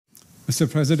Mr.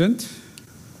 President,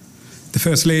 the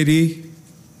First Lady,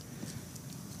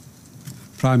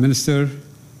 Prime Minister,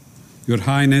 Your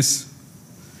Highness,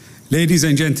 ladies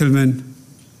and gentlemen,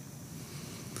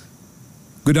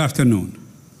 good afternoon.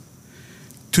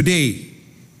 Today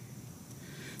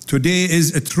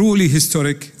is a truly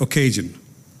historic occasion,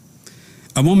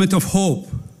 a moment of hope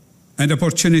and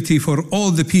opportunity for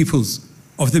all the peoples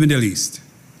of the Middle East,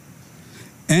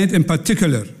 and in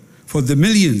particular for the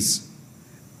millions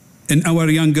in our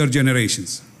younger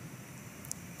generations.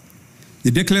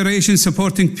 The declaration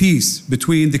supporting peace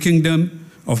between the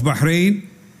Kingdom of Bahrain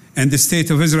and the State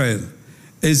of Israel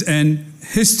is an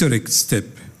historic step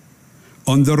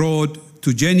on the road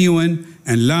to genuine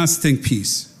and lasting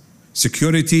peace,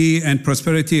 security, and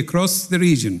prosperity across the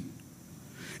region,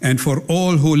 and for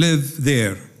all who live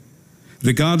there,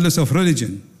 regardless of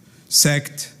religion,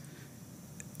 sect,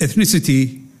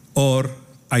 ethnicity, or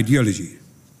ideology.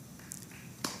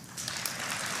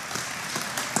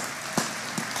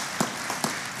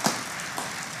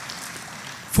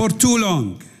 For too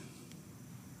long,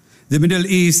 the Middle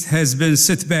East has been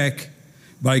set back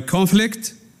by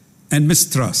conflict and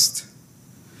mistrust,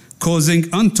 causing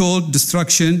untold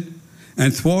destruction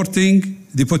and thwarting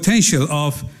the potential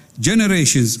of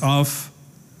generations of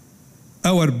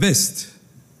our best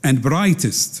and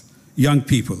brightest young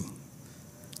people.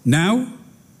 Now,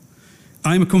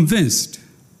 I'm convinced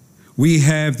we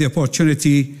have the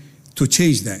opportunity to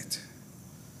change that.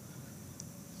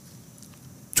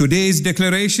 Today's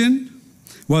declaration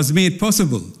was made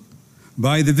possible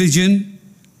by the vision,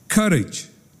 courage,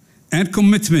 and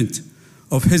commitment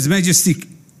of His Majesty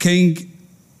King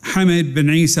Hamad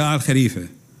bin Isa Al Khalifa,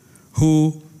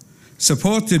 who,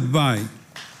 supported by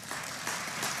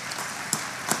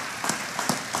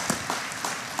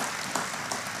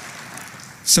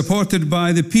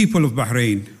the people of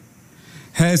Bahrain,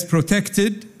 has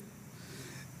protected,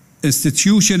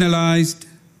 institutionalized,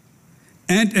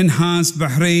 and enhanced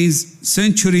Bahrain's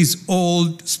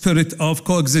centuries-old spirit of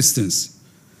coexistence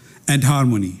and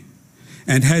harmony,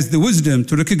 and has the wisdom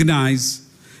to recognize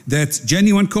that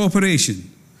genuine cooperation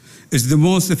is the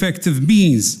most effective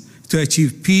means to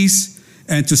achieve peace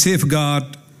and to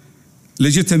safeguard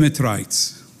legitimate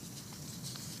rights.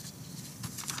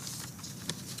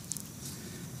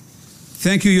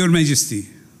 Thank you, Your Majesty,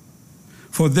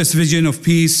 for this vision of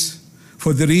peace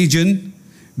for the region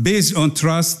based on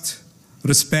trust,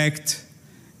 respect,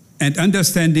 and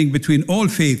understanding between all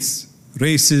faiths,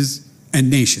 races,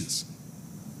 and nations.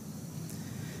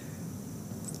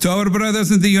 To our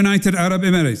brothers in the United Arab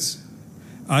Emirates,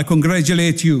 I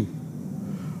congratulate you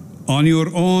on your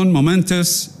own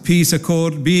momentous peace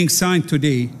accord being signed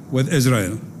today with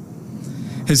Israel.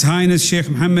 His Highness Sheikh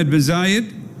Mohammed bin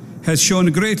Zayed has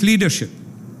shown great leadership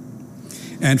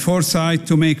and foresight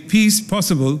to make peace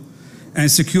possible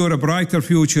and secure a brighter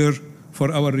future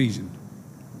for our region.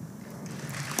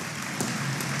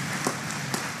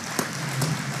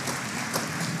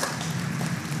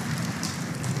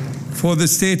 For the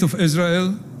State of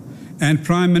Israel and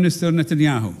Prime Minister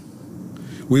Netanyahu,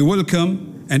 we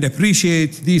welcome and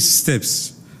appreciate these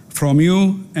steps from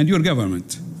you and your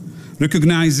government,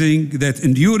 recognizing that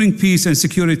enduring peace and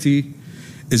security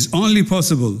is only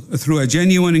possible through a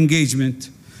genuine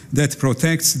engagement that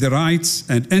protects the rights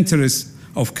and interests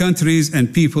of countries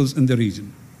and peoples in the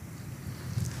region.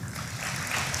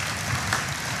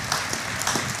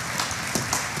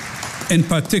 In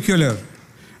particular,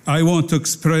 I want to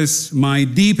express my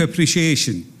deep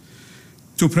appreciation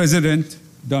to President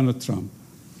Donald Trump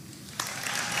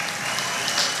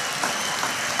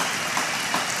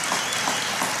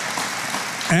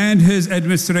and his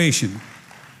administration.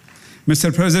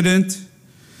 Mr. President,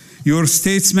 your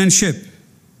statesmanship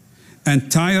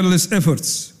and tireless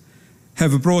efforts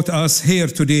have brought us here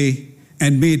today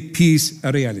and made peace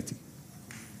a reality.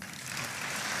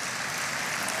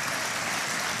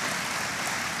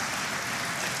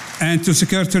 And to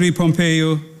Secretary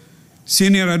Pompeo,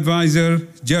 Senior Advisor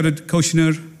Jared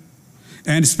Kushner,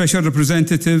 and Special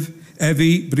Representative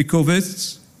Avi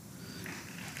Brikovitz,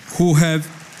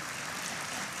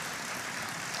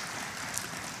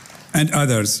 and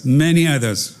others, many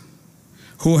others,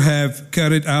 who have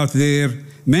carried out their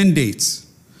mandates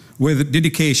with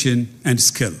dedication and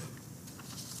skill.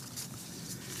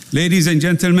 Ladies and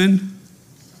gentlemen,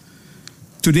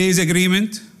 today's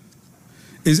agreement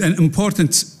is an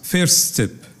important first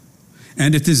step,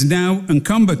 and it is now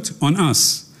incumbent on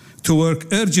us to work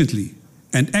urgently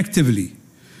and actively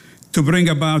to bring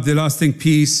about the lasting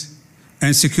peace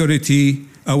and security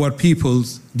our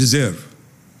peoples deserve.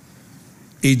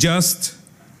 A just,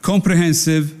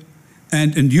 comprehensive,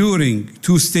 and enduring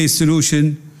two-state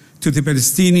solution to the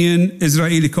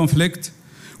Palestinian-Israeli conflict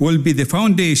will be the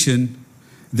foundation,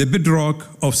 the bedrock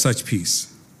of such peace.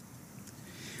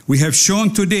 We have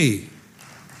shown today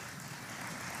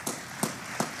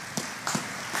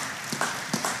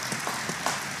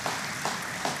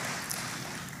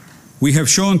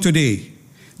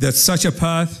that such a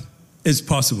path is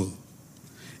possible,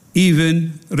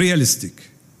 even realistic.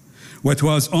 What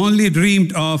was only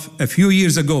dreamed of a few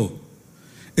years ago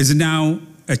is now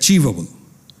achievable,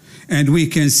 and we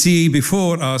can see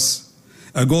before us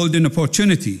a golden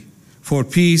opportunity for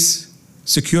peace,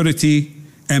 security,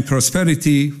 and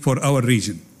prosperity for our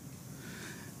region.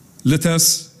 Let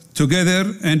us,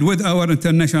 together and with our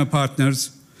international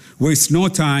partners, waste no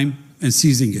time in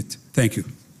seizing it. Thank you.